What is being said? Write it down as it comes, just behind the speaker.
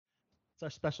It's our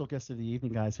special guest of the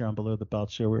evening, guys, here on Below the Belt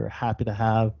Show. We're happy to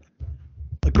have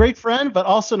a great friend, but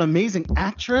also an amazing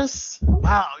actress.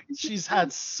 Wow, she's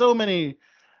had so many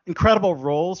incredible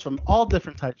roles from all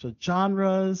different types of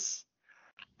genres,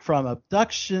 from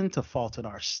Abduction to Fault in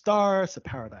Our Stars to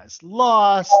Paradise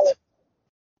Lost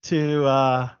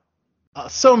to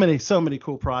so many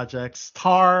cool projects.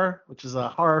 Tar, which is a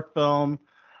horror film,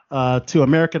 to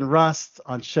American Rust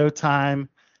on Showtime.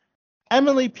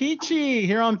 Emily Peachy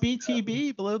here on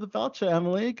BTB, Below the Belt Show.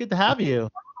 Emily, good to have you.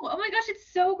 Oh my gosh,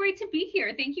 it's so great to be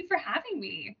here. Thank you for having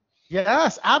me.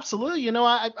 Yes, absolutely.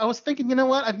 I was thinking, you know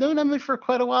what? I've known Emily for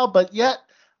quite a while, but yet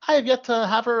I have yet to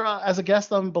have her as a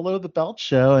guest on Below the Belt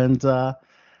Show. And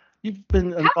you've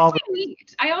been How involved did we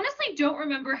meet? I honestly don't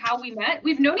remember how we met.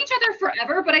 We've known each other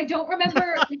forever, but I don't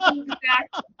remember the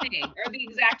exact thing or the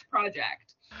exact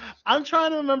project. I'm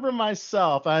trying to remember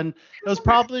myself, and it was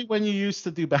probably when you used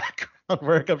to do background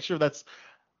work. I'm sure that's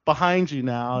behind you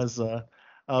now.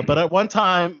 But at one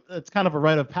time, it's kind of a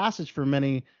rite of passage for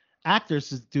many actors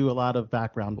to do a lot of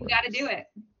background work. You got to do it.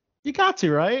 You got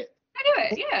to, right? I do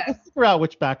it, yeah. We'll figure out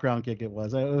which background gig it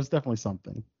was. It was definitely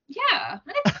something. Yeah,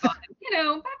 and it's fun.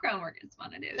 Background work is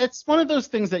fun. It is. It's one of those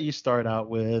things that you start out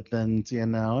with, and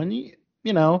and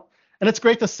it's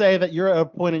great to say that you're at a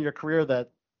point in your career that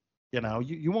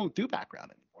you won't do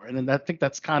background anymore. And I think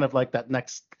that's kind of like that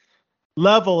next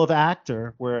level of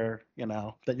actor where,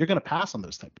 that you're going to pass on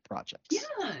those type of projects.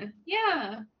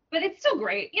 Yeah. But it's still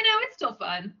great. It's still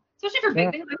fun, especially for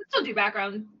big things. I would still do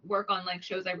background work on like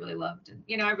shows I really loved.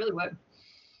 And, I really would.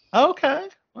 Okay.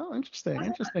 Well,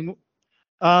 interesting.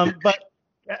 But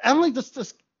Emily,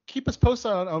 just keep us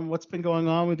posted on what's been going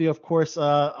on with you. Of course,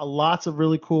 lots of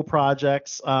really cool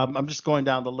projects. I'm just going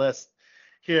down the list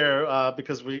here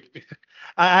because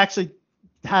I actually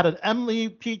had an Emily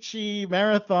Peachy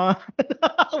marathon.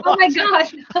 Oh my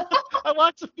gosh. I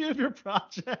watched a few of your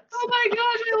projects. Oh my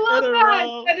gosh, I love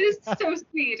that. That is so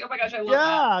sweet. Oh my gosh, I love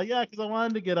that. Yeah, because I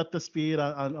wanted to get up to speed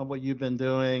on what you've been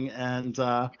doing, and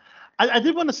I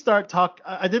did want to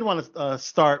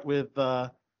start with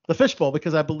the Fishbowl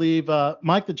because I believe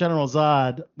Mike the General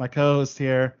Zod, my co-host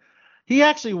here, he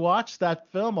actually watched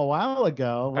that film a while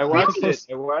ago. I watched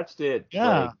it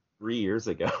like 3 years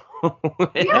ago.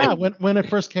 Yeah, when it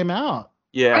first came out.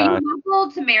 Yeah. Are you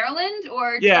local to Maryland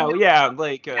or? Yeah.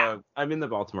 I'm in the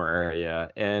Baltimore area,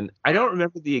 and I don't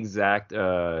remember the exact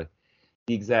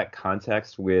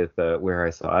context with where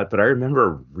I saw it, but I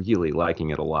remember really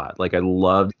liking it a lot. Like I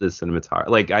loved the cinematography.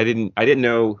 Like I didn't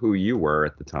know who you were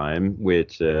at the time,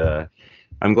 which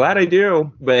I'm glad I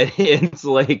do. But it's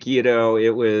like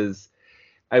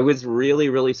I was really,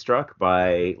 really struck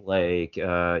by the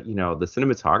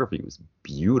cinematography was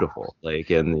beautiful, like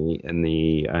and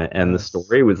the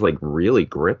story was like really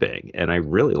gripping, and I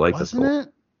really liked the story.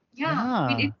 Yeah.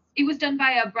 I mean, it was done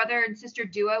by a brother and sister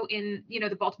duo in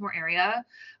the Baltimore area,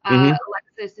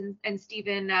 Alexis and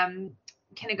Stephen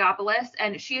Kinegopoulos,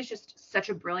 and she is just such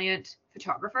a brilliant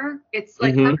photographer. It's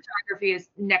like her photography is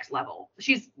next level.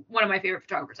 She's one of my favorite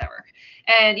photographers ever.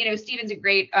 And Stephen's a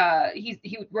great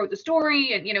he wrote the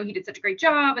story, and he did such a great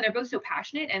job, and they're both so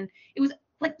passionate, and it was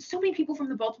like so many people from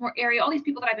the Baltimore area, all these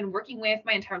people that I've been working with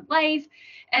my entire life,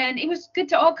 and it was good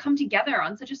to all come together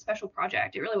on such a special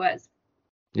project. It really was.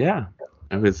 Yeah.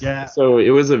 So it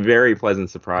was a very pleasant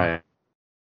surprise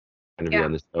to be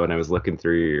on the show, and I was looking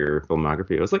through your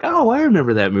filmography. I was like, oh, I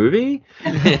remember that movie.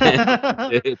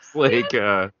 It's like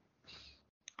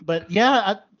but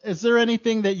is there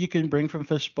anything that you can bring from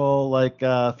Fishbowl, like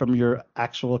from your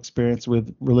actual experience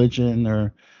with religion,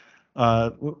 or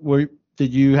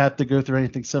did you have to go through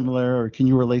anything similar, or can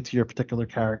you relate to your particular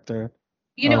character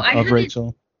of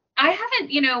Rachel? I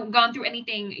haven't, gone through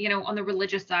anything, on the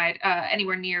religious side,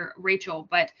 anywhere near Rachel,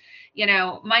 but,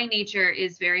 my nature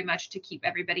is very much to keep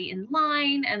everybody in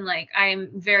line, and like, I'm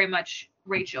very much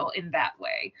Rachel in that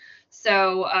way.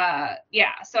 So,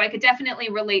 so I could definitely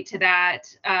relate to that,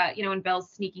 when Belle's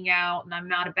sneaking out and I'm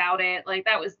not about it. Like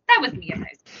that was me in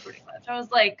high school pretty much. I was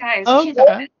like, guys, she's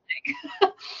not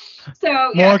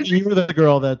So, yeah. Mark, you were the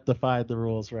girl that defied the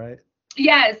rules, right?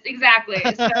 Yes, exactly.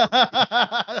 So,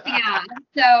 yeah.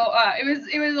 So it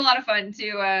was a lot of fun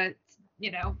to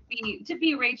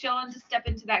be Rachel and to step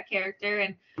into that character.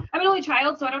 And I'm an only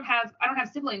child, so I don't have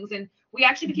siblings, and we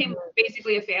actually became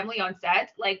basically a family on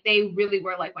set. Like they really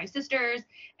were like my sisters,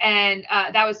 and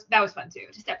that was fun too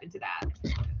to step into that.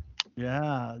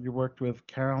 Yeah, you worked with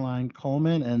Caroline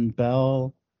Coleman and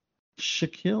Belle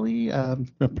Shakili. I'm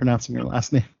pronouncing her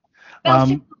last name.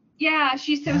 Yeah,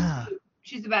 she's so sweet.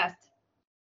 She's the best.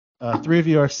 Three of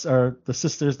you are the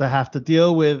sisters that have to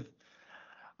deal with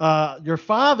your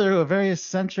father, a very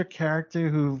eccentric character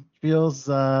who feels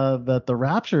that the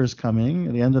rapture is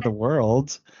coming, the end of the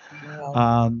world.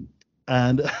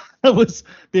 And it was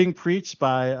being preached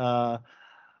by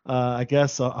I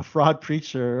guess a fraud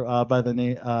preacher by the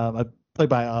name played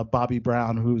by Bobby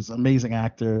Brown, who's an amazing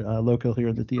actor, local here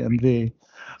in the DMV.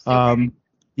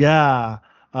 Yeah.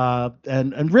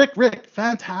 And Rick,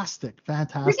 fantastic Rick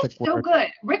is work. so good.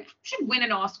 Rick should win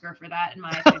an Oscar for that, in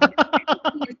my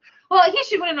opinion. Well, he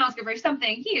should win an Oscar for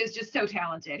something. He is just so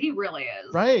talented. He really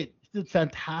is. Right. He did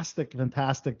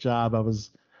fantastic job. I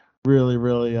was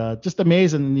really just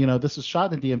amazing. You know, this was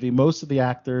shot in the DMV. Most of the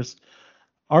actors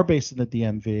are based in the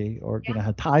DMV or you know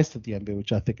had ties to the DMV,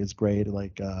 which I think is great.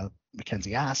 Like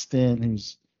Mackenzie Aston,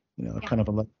 who's kind of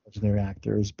a legendary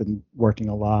actor, has been working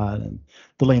a lot, and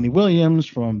Delaney Williams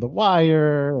from The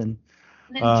Wire, and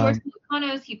then George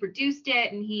Pelecanos, he produced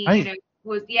it, and he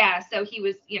was so he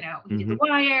was he did The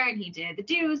Wire, and he did The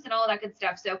Deuce, and all of that good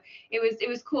stuff. So it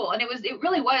was cool, and it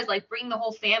really was like bringing the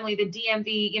whole family, the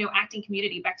DMV acting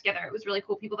community back together. It was really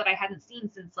cool. People that I hadn't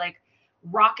seen since like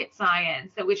Rocket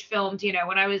Science, which filmed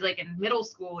when I was like in middle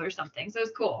school or something. So it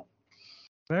was cool.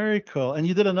 Very cool. And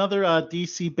you did another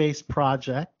DC based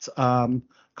project called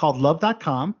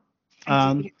Love.com.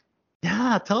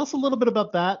 Yeah, tell us a little bit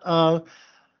about that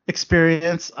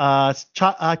experience. I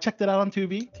checked it out on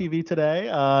TV today.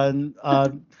 And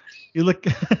you look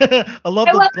I love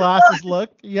the glasses look.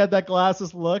 You had that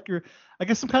glasses look. You're I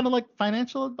guess some kind of like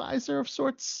financial advisor of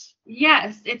sorts.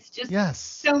 Yes, it's just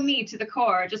so me to the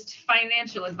core, just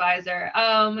financial advisor.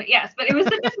 Yes, but it was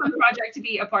such a fun project to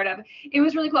be a part of. It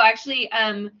was really cool. I actually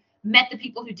met the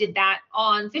people who did that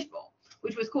on Fishbowl,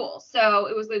 which was cool. So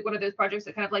it was like one of those projects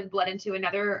that kind of like bled into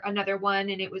another one,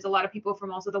 and it was a lot of people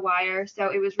from also The Wire.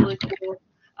 So it was really cool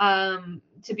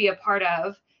to be a part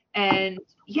of. And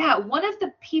yeah, one of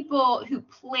the people who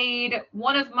played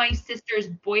one of my sister's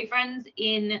boyfriends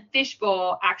in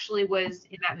Fishbowl actually was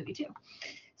in that movie too.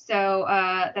 So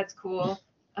that's cool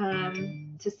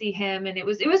to see him, and it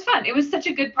was fun. It was such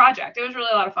a good project. It was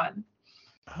really a lot of fun.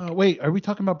 Wait, are we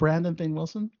talking about Brandon Thane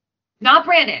Wilson? Not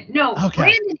Brandon. No, okay.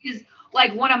 Brandon is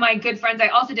like one of my good friends. I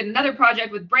also did another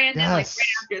project with Brandon like right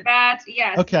after that.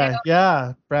 Yes. Okay.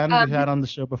 Yeah. Brandon we had on the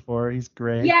show before. He's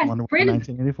great. Yes, Brandon,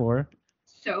 1984.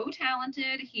 So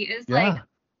talented. He is like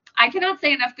I cannot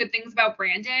say enough good things about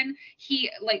Brandon. He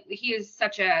is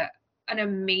such an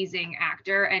amazing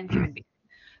actor and human being.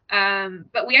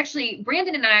 But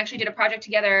Brandon and I actually did a project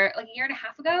together like a year and a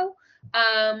half ago.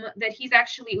 That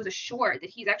it was a short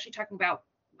that he's actually talking about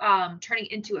turning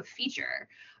into a feature,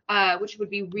 which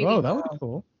would be really cool. That would be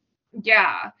cool.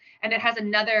 Yeah, and it has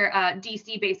another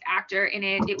DC-based actor in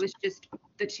it. It was just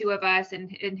the two of us, and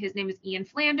his name is Ian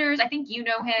Flanders. I think you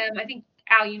know him. I think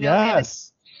Al, you know him.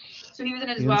 Yes. So he was in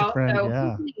it as well. So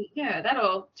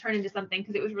that'll turn into something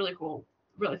because it was really cool,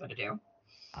 really fun to do.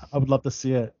 I would love to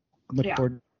see it. I'm looking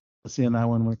forward to seeing that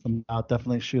one when it comes out.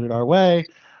 Definitely shoot it our way.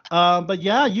 But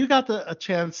yeah, you got a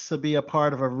chance to be a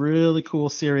part of a really cool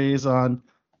series on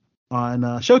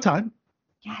Showtime.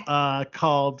 Yes.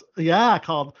 Called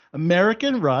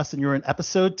American Rust, and you were in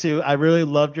episode 2. I really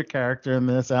loved your character in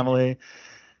this, Emily.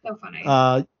 So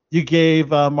funny. You gave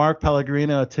Mark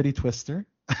Pellegrino a titty twister.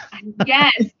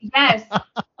 Yes.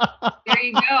 There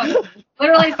you go.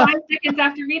 Literally 5 seconds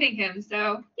after meeting him.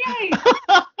 So yay.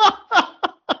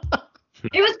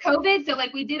 It was COVID, so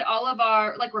like we did all of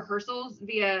our like rehearsals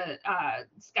via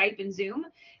Skype and Zoom,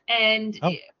 and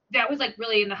that was like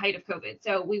really in the height of COVID.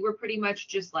 So we were pretty much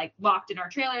just like locked in our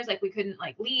trailers, like we couldn't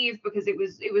like leave because it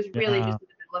was really just in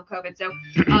the middle of COVID. So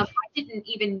I didn't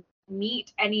even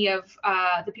meet any of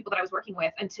the people that I was working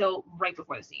with until right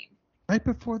before the scene. Right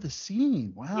before the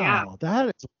scene. Wow. Yeah. That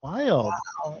is wild.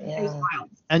 Wow. Yeah. It was wild.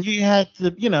 And you had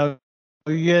to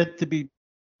be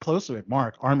close to it.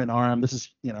 Mark, arm in arm. This is,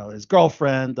 his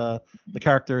girlfriend. The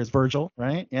character is Virgil,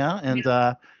 right? Yeah. And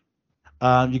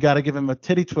you got to give him a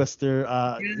titty twister.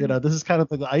 This is kind of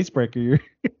like the icebreaker. You're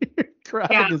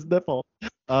grabbing his nipple.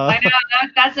 I know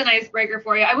that's an icebreaker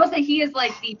for you. I will say he is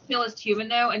like the chillest human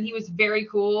though, and he was very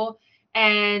cool.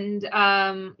 And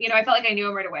I felt like I knew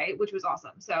him right away, which was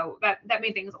awesome. So that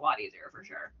made things a lot easier for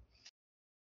sure.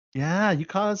 Yeah, you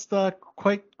caused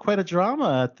quite a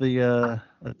drama at the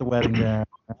wedding there.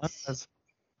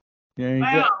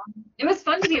 Wow, it was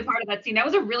fun to be a part of that scene. That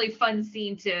was a really fun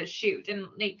scene to shoot, and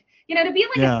like to be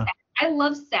like a set. I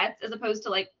love sets as opposed to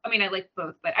like I like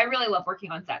both, but I really love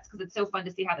working on sets because it's so fun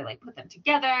to see how they like put them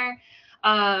together.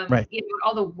 Right.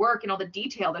 All the work and all the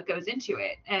detail that goes into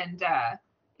it, and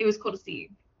it was cool to see.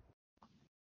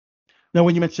 Now,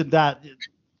 when you mentioned that,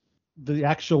 the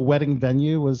actual wedding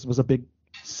venue was a big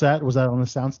set. Was that on a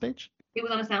soundstage? It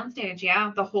was on a soundstage,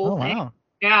 yeah, the whole thing. Wow.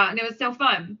 Yeah, and it was so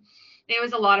fun. It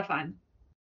was a lot of fun.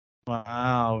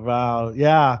 Wow.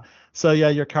 Yeah. So yeah,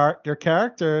 your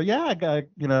character, yeah,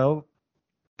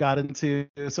 got into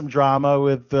some drama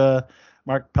with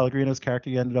Mark Pellegrino's character.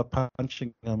 You ended up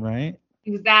punching him, right?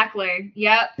 Exactly.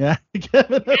 Yep. Yeah. And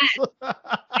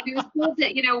it was cool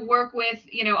to, work with,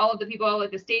 all of the people, like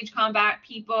the stage combat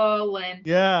people. And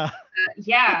yeah.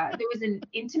 there was an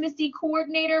intimacy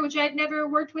coordinator, which I'd never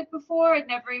worked with before. I'd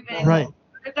never even Right.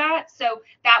 heard of that. So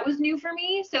that was new for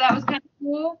me. So that was kind of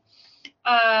cool.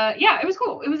 It was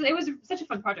cool. It was such a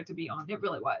fun project to be on. It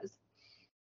really was.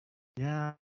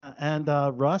 Yeah. And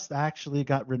Rust actually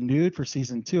got renewed for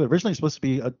season 2. Originally supposed to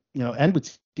be end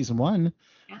with season 1.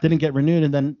 Yeah. Didn't get renewed,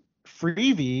 and then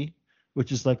Freevee,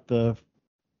 which is like the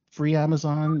free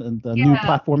Amazon and the new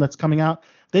platform that's coming out,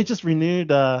 they just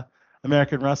renewed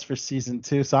American Rust for season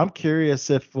 2. So I'm curious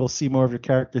if we'll see more of your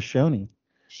character, Shoni.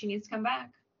 She needs to come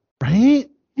back. Right?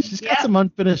 She's got some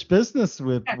unfinished business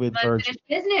with Virgin. Unfinished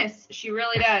business. She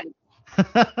really does.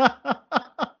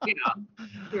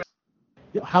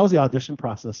 How was the audition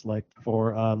process like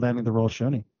for landing the role of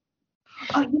Shoni?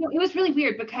 It was really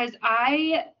weird because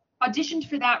I auditioned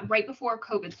for that right before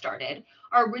COVID started.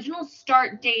 Our original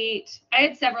start date, I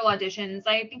had several auditions.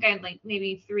 I think I had like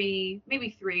maybe three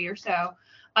or so.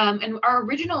 And our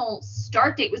original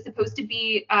start date was supposed to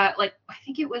be I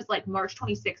think it was like March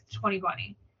 26th,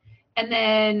 2020. And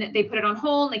then they put it on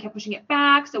hold and they kept pushing it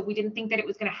back. So we didn't think that it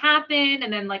was going to happen.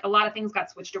 And then like a lot of things got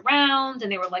switched around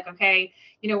and they were like, okay,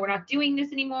 we're not doing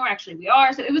this anymore. Actually, we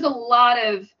are. So it was a lot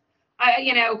of,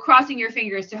 crossing your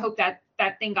fingers to hope that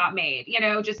that thing got made,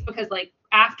 just because like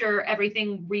after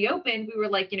everything reopened, we were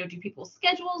like, do people's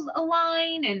schedules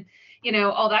align and,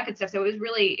 all that good stuff. So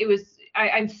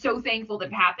I'm so thankful that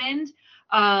it happened.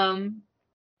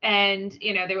 And,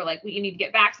 they were like, you need to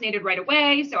get vaccinated right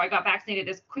away. So I got vaccinated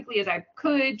as quickly as I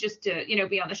could just to,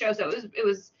 be on the show. So it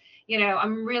was,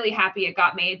 I'm really happy it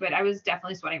got made, but I was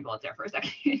definitely sweating bullets there for a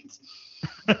second.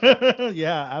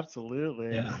 Yeah,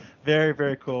 absolutely. Yeah. Very,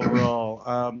 very cool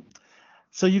role.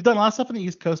 So you've done a lot of stuff on the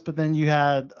East Coast, but then you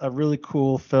had a really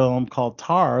cool film called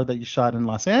Tar that you shot in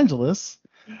Los Angeles.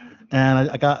 And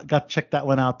I got to check that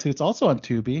one out too. It's also on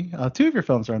Tubi. 2 of your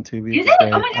films are on Tubi. Is it? Oh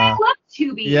my God, I love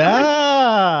Tubi.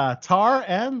 Yeah, Tar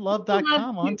and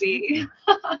Love.com on Tubi.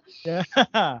 Yeah.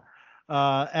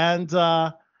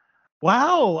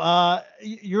 Wow,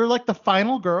 you're like the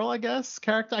final girl, I guess,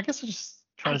 character. I guess I just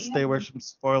try to stay away from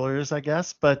spoilers, I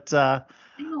guess. But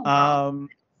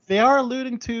they are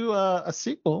alluding to a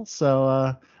sequel.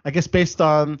 So I guess based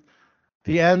on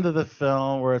the end of the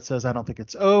film where it says, I don't think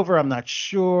it's over, I'm not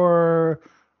sure,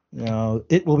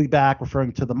 it will be back,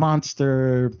 referring to the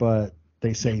monster, but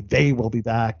they say they will be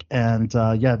back. And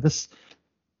this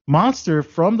monster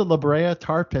from the La Brea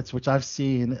tar pits, which I've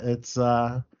seen, it's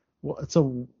a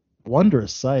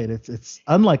wondrous sight. It's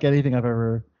unlike anything I've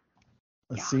ever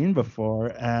seen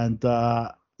before. And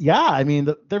I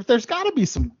mean, there's got to be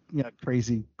some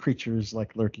crazy creatures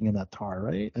like lurking in that tar,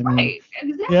 right? I mean, right,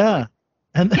 exactly. Yeah.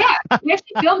 And we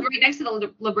actually filmed right next to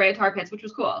the La Brea tar pits, which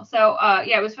was cool. So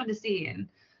it was fun to see. And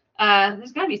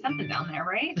there's got to be something down there,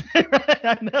 right?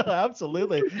 I know,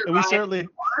 absolutely. And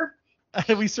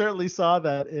we certainly saw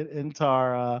that in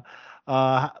Tar.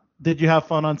 Did you have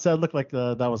fun on set? It looked like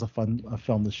that was a fun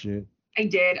film to shoot. I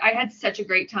did. I had such a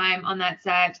great time on that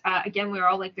set. Again, we were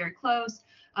all like very close.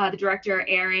 The director,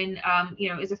 Aaron,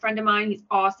 is a friend of mine. He's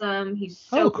awesome. He's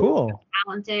so cool.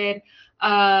 Talented.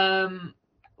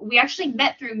 We actually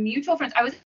met through mutual friends. I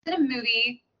was in a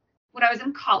movie when I was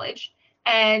in college,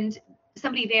 and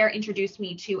somebody there introduced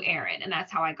me to Aaron, and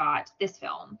that's how I got this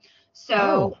film.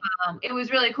 So it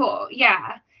was really cool.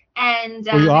 Yeah. And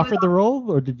were you offered the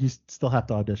role, or did you still have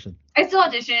to audition? I still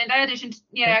auditioned. I auditioned,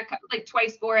 like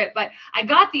twice for it, but I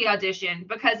got the audition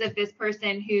because of this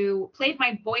person who played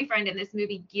my boyfriend in this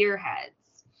movie, Gearheads.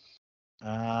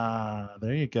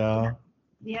 There you go.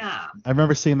 Yeah. I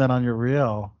remember seeing that on your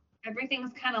reel.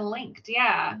 Everything's kind of linked.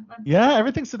 Yeah. Yeah,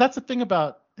 everything. So that's the thing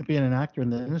about being an actor in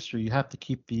the industry. You have to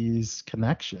keep these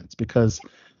connections because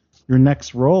your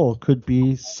next role could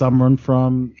be someone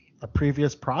from a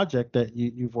previous project that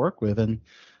you've worked with, and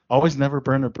always never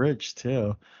burn a bridge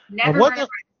too. Never burn a bridge.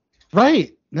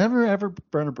 Right. Never ever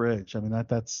burn a bridge. I mean,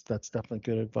 that's definitely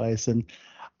good advice. And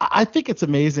I think it's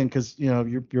amazing because,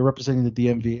 you're representing the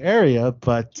DMV area,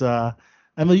 but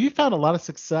Emily, you found a lot of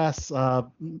success,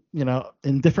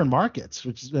 in different markets,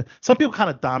 which is some people kind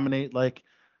of dominate like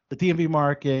the DMV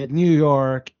market, New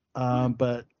York,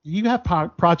 but you have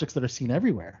projects that are seen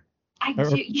everywhere. I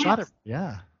do. Yes.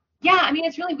 Yeah. Yeah, I mean,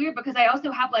 it's really weird because I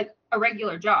also have like a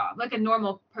regular job, like a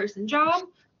normal person job.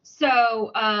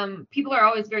 So people are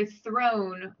always very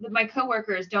thrown. My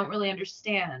coworkers don't really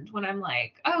understand when I'm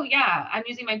like, oh yeah, I'm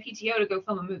using my PTO to go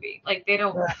film a movie. Like they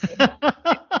don't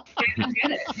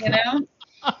get it, you know?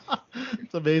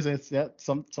 It's amazing.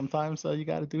 Sometimes you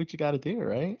got to do what you got to do,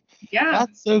 right? Yeah.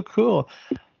 That's so cool.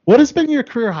 What has been your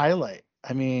career highlight?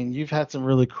 I mean, you've had some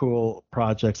really cool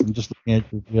projects, and just looking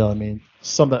at your reel, I mean,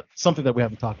 something that we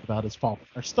haven't talked about is Fault in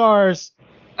Our Stars.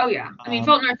 Oh yeah, I mean,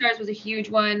 Fault in Our Stars was a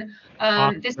huge one.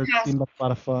 This past seemed like a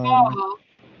lot of fun. fall,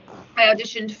 I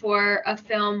auditioned for a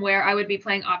film where I would be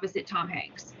playing opposite Tom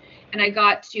Hanks, and I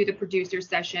got to the producer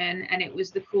session, and it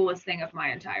was the coolest thing of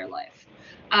my entire life.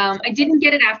 I didn't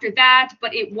get it after that,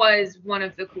 but it was one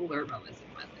of the cooler moments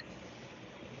of my life.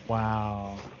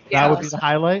 Wow, Yeah, that would be the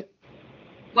highlight.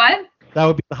 What? That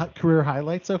would be the career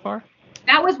highlight so far?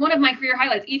 That was one of my career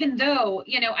highlights, even though,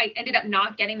 I ended up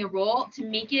not getting the role. To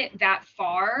make it that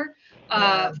far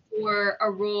for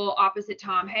a role opposite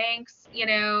Tom Hanks,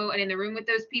 and in the room with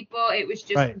those people, it was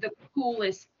just the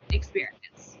coolest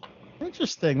experience.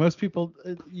 Interesting. Most people,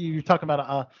 you talk about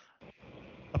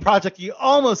a project you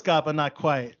almost got, but not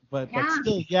quite. But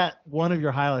still, yet one of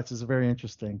your highlights is very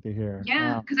interesting to hear.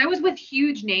 Yeah, because I was with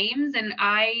huge names, and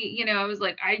I was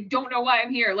like, I don't know why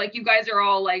I'm here. Like, you guys are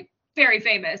all like very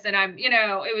famous, and I'm,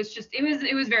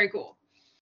 it was very cool.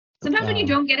 Sometimes when you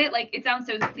don't get it, like, it sounds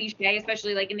so cliche,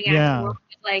 especially like in the acting world.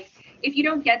 Like, if you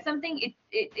don't get something,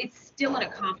 it's still an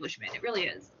accomplishment. It really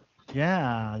is.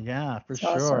 Yeah, for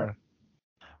sure.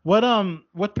 Awesome.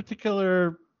 What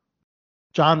particular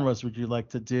genres would you like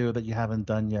to do that you haven't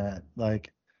done yet?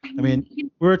 Like, I mean,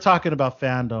 we were talking about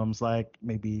fandoms, like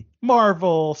maybe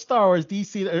Marvel, Star Wars,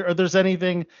 DC. Or there's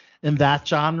anything in that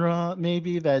genre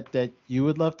maybe that you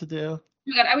would love to do? Oh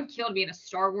my God, I would kill to be in a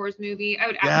Star Wars movie. I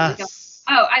would absolutely kill.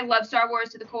 Oh, I love Star Wars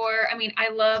to the core. I mean, I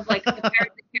love like the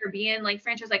Pirates of the Caribbean like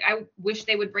franchise. Like, I wish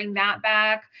they would bring that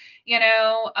back.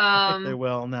 I think they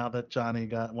will now that Johnny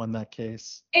won that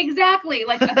case. Exactly.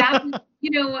 Like that.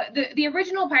 The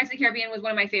original Pirates of the Caribbean was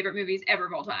one of my favorite movies ever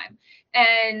of all time,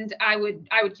 and I would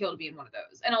kill to be in one of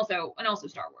those. And also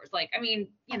Star Wars. Like, I mean,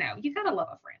 you gotta love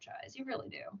a franchise. You really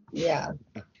do. Yeah.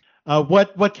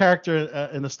 What character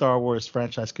in the Star Wars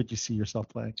franchise could you see yourself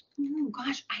playing? Oh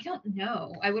gosh, I don't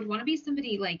know. I would want to be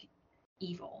somebody like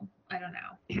evil. I don't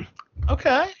know.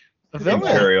 Okay. A villain.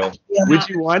 Imperial. Yeah. Would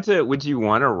you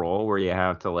want a role where you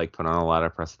have to like put on a lot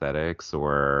of prosthetics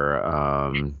or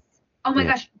Oh my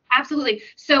gosh, absolutely.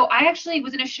 So I actually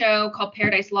was in a show called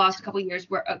Paradise Lost a couple years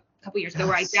ago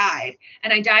where I died,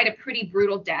 and I died a pretty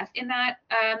brutal death in that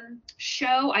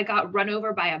show. I got run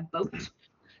over by a boat.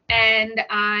 And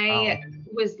I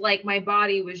was like, my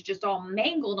body was just all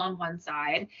mangled on one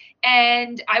side.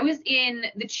 And I was in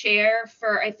the chair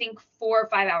for, I think, 4 or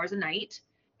 5 hours a night.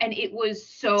 And it was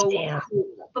so cool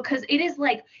because it is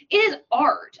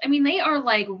art. I mean, they are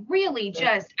like really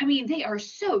they are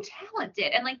so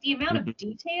talented. And like the amount of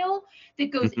detail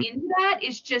that goes into that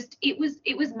is just, it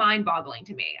was mind boggling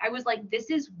to me. I was like, this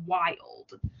is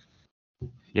wild.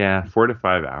 Yeah, 4 to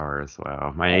 5 hours.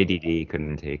 Wow, my ADD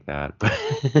couldn't take that.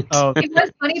 It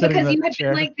was funny because you had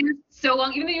been like there so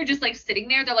long. Even though you're just like sitting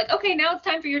there, they're like, okay, now it's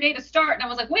time for your day to start. And I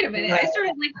was like, wait a minute, I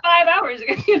started like 5 hours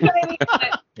ago. You know what I mean?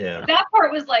 But that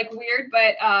part was like weird,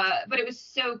 but it was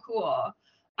so cool.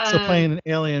 So playing an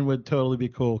alien would totally be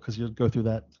cool because you'd go through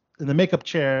that in the makeup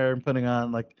chair and putting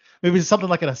on like maybe something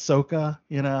like an Ahsoka,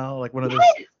 like one of those.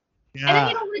 Yeah. And then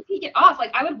you don't want to take it off.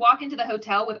 Like, I would walk into the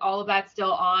hotel with all of that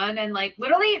still on, and like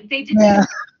literally they didn't even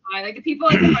try. Like the people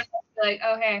like the front desk were like,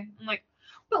 oh hey. I'm like,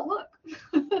 but look.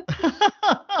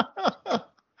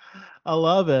 I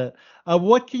love it.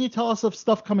 What can you tell us of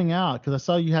stuff coming out? Because I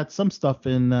saw you had some stuff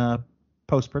in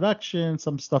post-production,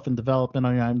 some stuff in development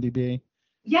on your IMDb.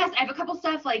 Yes, I have a couple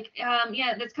stuff like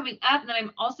that's coming up, and then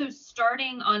I'm also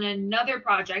starting on another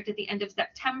project at the end of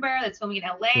September that's filming in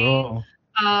LA. Cool.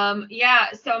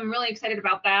 So I'm really excited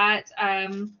about that.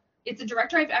 It's a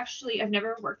director I've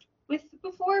never worked with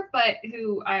before, but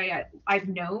who I've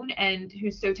known and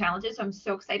who's so talented. So I'm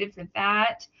so excited for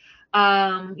that.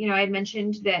 I had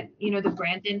mentioned that, the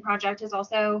Brandon project is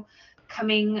also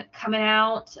coming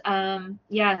out.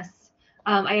 Yes.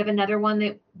 I have another one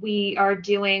that we are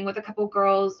doing with a couple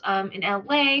girls in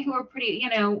LA who are pretty,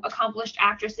 accomplished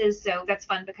actresses. So that's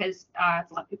fun because it's a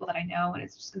lot of people that I know, and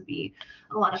it's just going to be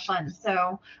a lot of fun.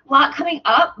 So a lot coming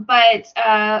up, but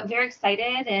very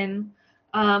excited. And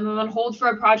I'm on hold for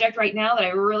a project right now that I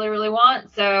really, really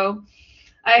want. So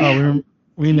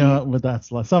we know what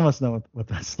that's like. Some of us know what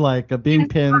that's like. Being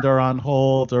pinned or on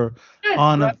hold or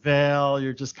on a veil.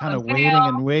 You're just kind of waiting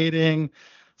and waiting.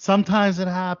 sometimes it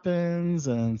happens,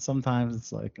 and sometimes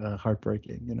it's like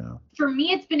heartbreaking, you know. For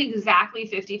me, it's been exactly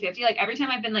 50-50. Like every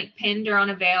time I've been like pinned or on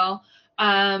a veil,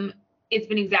 it's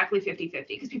been exactly 50-50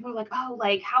 because people are like, oh,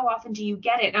 like how often do you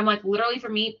get it? And I'm like, literally for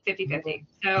me, 50-50.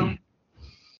 So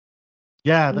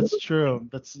yeah, that's true.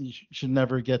 You should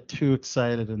never get too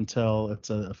excited until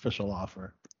it's an official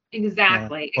offer.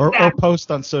 Exactly. Or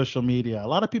post on social media. A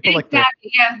lot of people like that.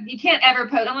 Yeah, you can't ever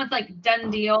post unless it's like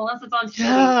done deal, unless it's on Twitter.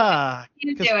 Yeah,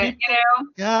 you do it, you know.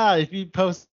 Yeah, if you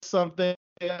post something,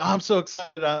 I'm so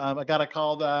excited. I got a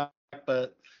call back,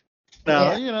 but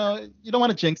no, you know, you don't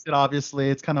want to jinx it. Obviously,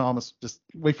 it's kind of almost just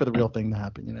wait for the real thing to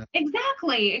happen, you know.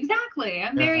 Exactly.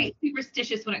 I'm very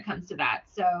superstitious when it comes to that.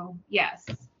 So yes.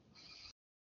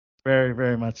 Very,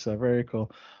 very much so. Very cool.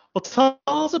 Well, tell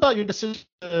us about your decision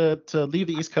to leave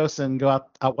the East Coast and go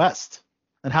out west,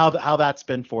 and how that's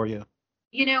been for you.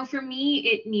 You know, for me,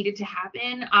 it needed to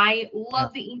happen. I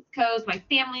love the East Coast. My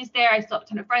family's there. I still have a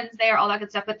ton of friends there, all that good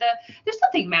stuff. But there's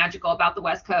something magical about the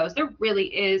West Coast. There really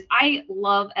is. I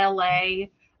love LA.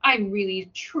 I really,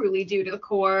 truly do to the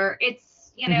core.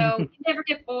 It's, you know, you never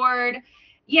get bored.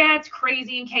 Yeah, it's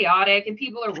crazy and chaotic, and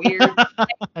people are weird. You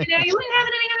know, you wouldn't have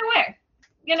it any other way.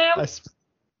 You know?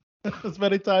 As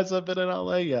many times I've been in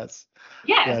LA, yes.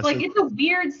 Yes, like it's a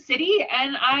weird city,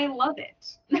 and I love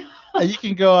it. You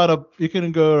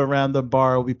can go around the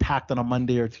bar. Will be packed on a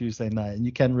Monday or Tuesday night, and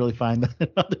you can really find that in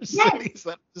other cities.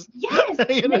 Yes,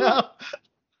 you know?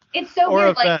 It's so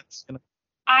weird. Events, like,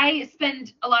 I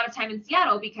spend a lot of time in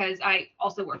Seattle because I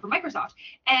also work for Microsoft,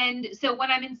 and so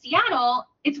when I'm in Seattle,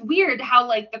 it's weird how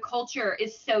like the culture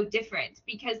is so different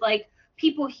because like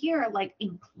people here are like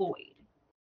employed,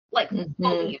 like fully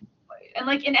employed. And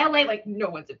like in LA, like no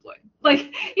one's employed.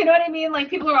 Like, you know what I mean? Like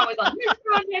people are always on this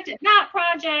project and that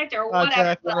project or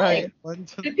whatever. Right. Like,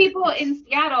 the people in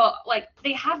Seattle, like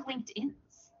they have LinkedIn's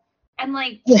and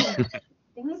like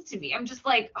things to me. I'm just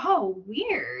like, oh,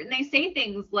 weird. And they say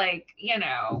things like, you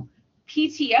know,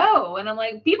 PTO, and I'm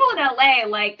like, people in LA,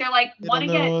 like they're like want to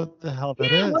get what the hell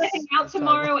that is. Want to hang out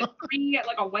tomorrow at 3 at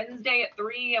like a Wednesday at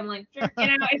 3. I'm like, sure,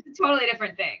 you know, it's a totally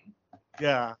different thing.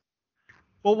 Yeah.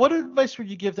 Well, what advice would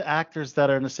you give to actors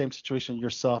that are in the same situation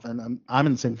yourself? And I'm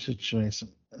in the same situation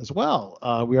as well.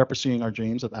 We are pursuing our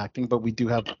dreams of acting, but we do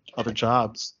have other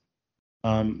jobs,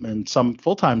 and some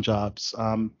full-time jobs.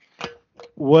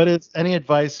 What is any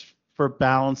advice for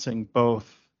balancing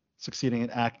both succeeding in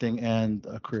acting and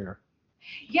a career?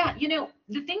 Yeah, you know,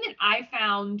 the thing that I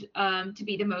found to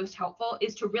be the most helpful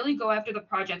is to really go after the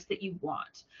projects that you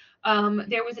want.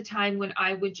 There was a time when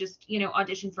I would just, you know,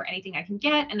 audition for anything I can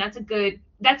get, and that's a good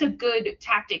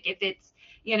tactic if it's,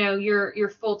 you know, your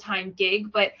full-time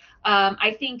gig. But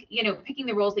I think, you know, picking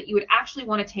the roles that you would actually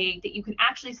want to take, that you can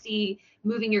actually see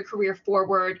moving your career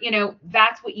forward, you know,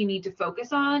 that's what you need to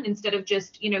focus on instead of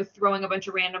just, you know, throwing a bunch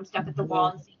of random stuff at the wall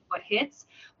and seeing what hits,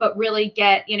 but really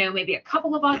get, you know, maybe a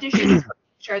couple of auditions,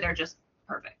 sure they're just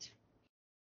perfect.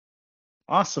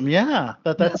 Awesome. Yeah,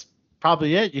 that's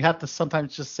probably it. You have to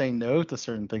sometimes just say no to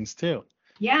certain things too.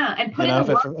 Yeah, and put in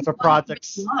the work if a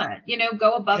project's you want, you know,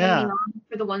 go above and beyond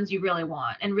for the ones you really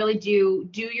want, and really do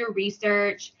your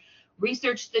research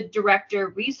the director,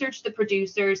 research the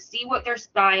producers, see what their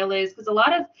style is, because a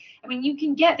lot of, I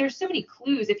mean, there's so many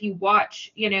clues if you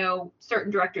watch, you know,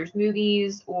 certain directors'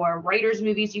 movies or writers'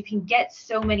 movies, you can get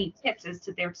so many tips as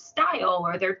to their style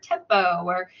or their tempo,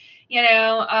 or, you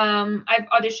know, I've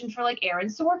auditioned for like Aaron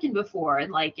Sorkin before,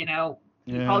 and like, you know,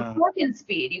 you call it Sorkin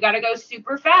speed. You got to go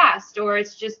super fast or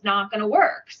it's just not going to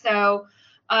work. So,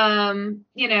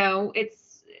 you know,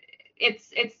 it's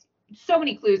so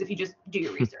many clues if you just do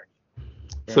your research.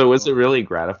 So was it really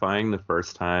gratifying the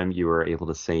first time you were able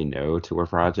to say no to a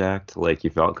project? Like you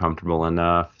felt comfortable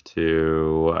enough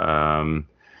to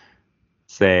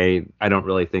say, I don't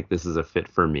really think this is a fit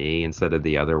for me, instead of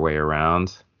the other way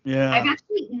around? Yeah. I've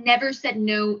actually never said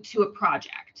no to a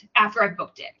project after I've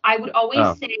booked it. I would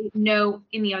always say no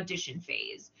in the audition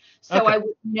phase. So I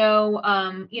would know,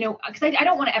 you know, because I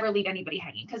don't want to ever leave anybody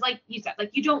hanging. Because like you said, like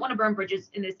you don't want to burn bridges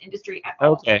in this industry at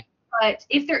all. Okay. But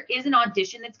if there is an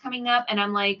audition that's coming up and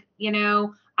I'm like, you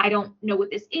know, I don't know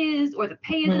what this is, or the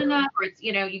pay isn't enough, or it's,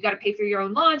 you know, you got to pay for your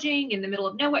own lodging in the middle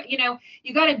of nowhere, you know,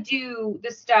 you got to do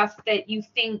the stuff that you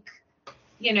think,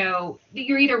 you know, that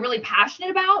you're either really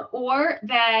passionate about or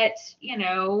that, you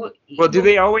know. Well, do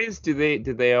they always,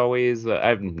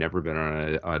 I've never been on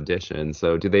an audition,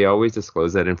 so do they always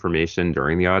disclose that information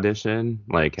during the audition?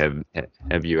 Like,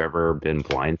 have you ever been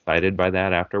blindsided by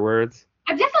that afterwards?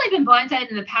 I've definitely been blindsided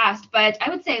in the past, but I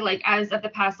would say like as of the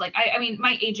past, like I mean,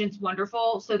 my agent's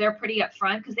wonderful, so they're pretty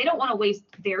upfront because they don't want to waste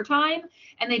their time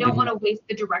and they don't want to waste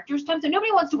the director's time. So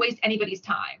nobody wants to waste anybody's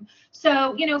time.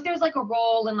 So, you know, if there's like a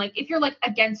role and like if you're like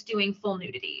against doing full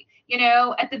nudity, you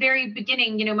know, at the very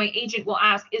beginning, you know, my agent will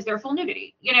ask, is there full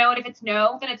nudity? You know, and if it's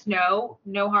no, then it's no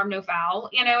harm, no foul.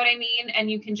 You know what I mean? And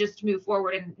you can just move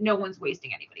forward and no one's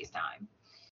wasting anybody's time.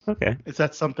 Okay. Is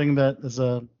that something that is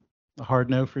a hard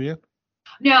no for you?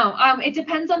 No, it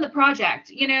depends on the project,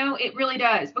 you know, it really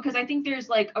does, because I think there's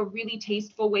like a really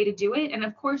tasteful way to do it. And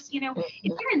of course, you know,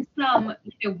 if you're in some,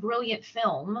 you know, brilliant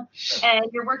film and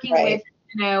you're working with,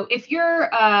 you know, if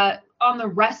you're on The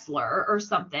Wrestler or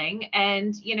something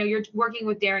and, you know, you're working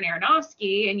with Darren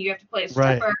Aronofsky and you have to play a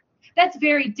stripper, that's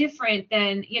very different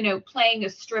than, you know, playing a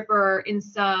stripper in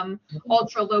some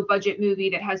ultra low budget movie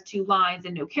that has 2 lines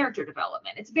and no character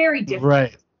development. It's very different.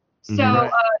 Right. So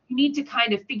you need to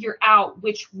kind of figure out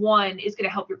which one is going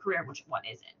to help your career and which one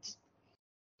isn't.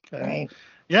 Okay. Right.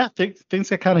 Yeah,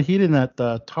 things got kind of heated in that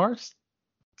Tar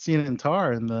scene in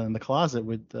Tar in the closet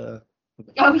with.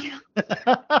 Oh yeah.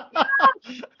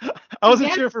 I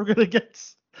wasn't sure if we were gonna get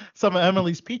some of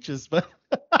Emily's peaches, but.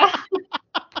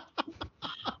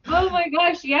 Oh my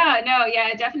gosh, yeah, no, yeah,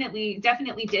 it definitely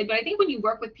did. But I think when you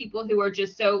work with people who are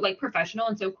just so like professional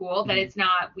and so cool that it's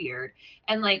not weird.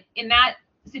 And like in that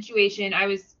situation, I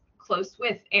was close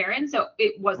with Aaron, so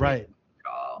it wasn't right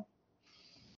at all.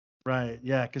 Right,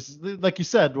 yeah, because like you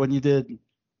said, when you did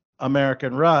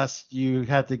American Rust, you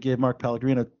had to give Mark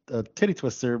Pellegrino a titty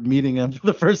twister meeting him for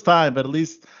the first time, but at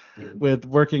least with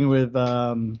working with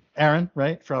Aaron,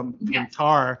 right, from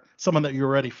Tar, someone that you're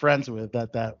already friends with,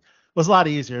 that was a lot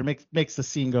easier. It makes the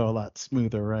scene go a lot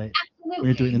smoother, right? Absolutely.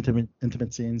 When you're doing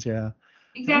intimate scenes, yeah.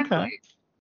 Exactly. Okay.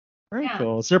 Very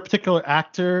cool. Is there a particular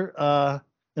actor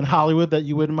in Hollywood that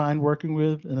you wouldn't mind working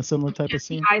with in a similar type of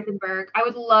scene? Eisenberg. I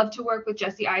would love to work with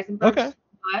Jesse Eisenberg so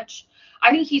much.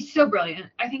 I think he's so brilliant.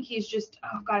 I think he's just,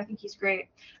 oh God, I think he's great.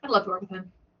 I'd love to work with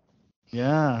him.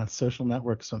 Yeah, Social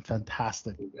Network is a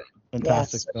fantastic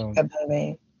film. Good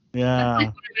movie. Yeah. That's like one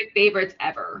of my favorites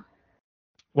ever.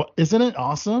 Well, isn't it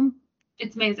awesome?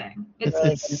 It's amazing.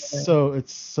 It's so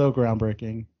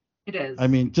groundbreaking. It is. I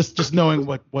mean, just knowing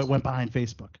what went behind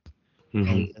Facebook.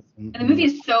 Right. And the movie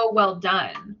is so well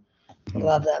done. I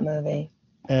love that movie.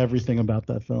 Everything about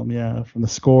that film, yeah. From the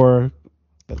score,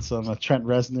 got some Trent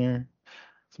Reznor,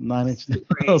 some 9 Inch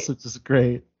Nails, which is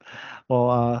great.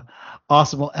 Well,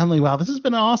 awesome. Well, Emily, wow, this has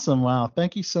been awesome. Wow,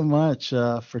 thank you so much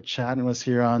for chatting with us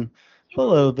here on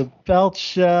Below the Belt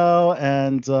Show.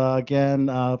 And again,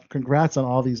 congrats on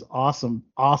all these awesome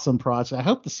projects. I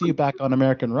hope to see you back on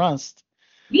American Rust.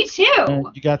 Me too. And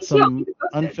you got some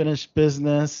unfinished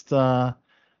business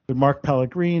with Mark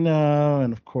Pellegrino,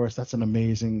 and of course, that's an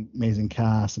amazing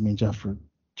cast. I mean, Jeffrey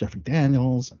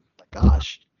Daniels. My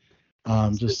gosh,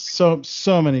 just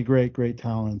so many great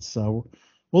talents. So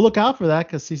we'll look out for that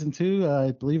because season 2,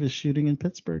 I believe, is shooting in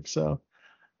Pittsburgh. So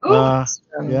yeah,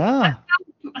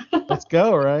 let's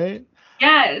go, right?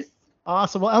 Yes.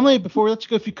 Awesome. Well, Emily, before we let you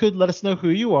go, if you could let us know who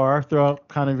you are, throw out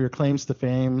kind of your claims to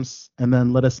fame, and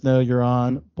then let us know you're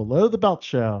on Below the Belt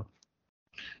Show.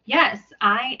 Yes,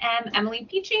 I am Emily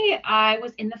Peachy. I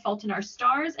was in The Fault in Our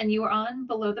Stars, and you were on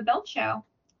Below the Belt Show.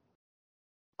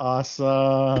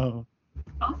 Awesome.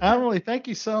 Emily, thank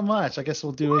you so much. I guess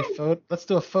we'll do a photo. Let's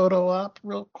do a photo op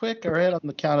real quick. All right, on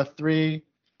the count of 3.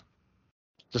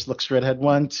 Just look straight ahead.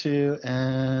 1, 2,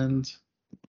 and...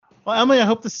 Well, Emily, I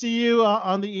hope to see you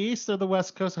on the East or the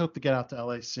West Coast. I hope to get out to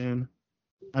LA soon.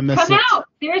 I miss it. Come out.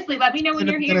 Seriously, let me know when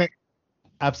you're here.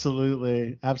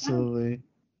 Absolutely.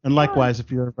 And likewise, if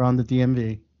you're ever on the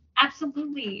DMV.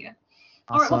 Absolutely. Awesome.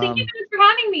 All right. Well, thank you so much for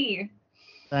having me.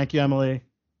 Thank you, Emily.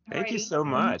 Thank you so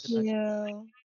much. Thank you.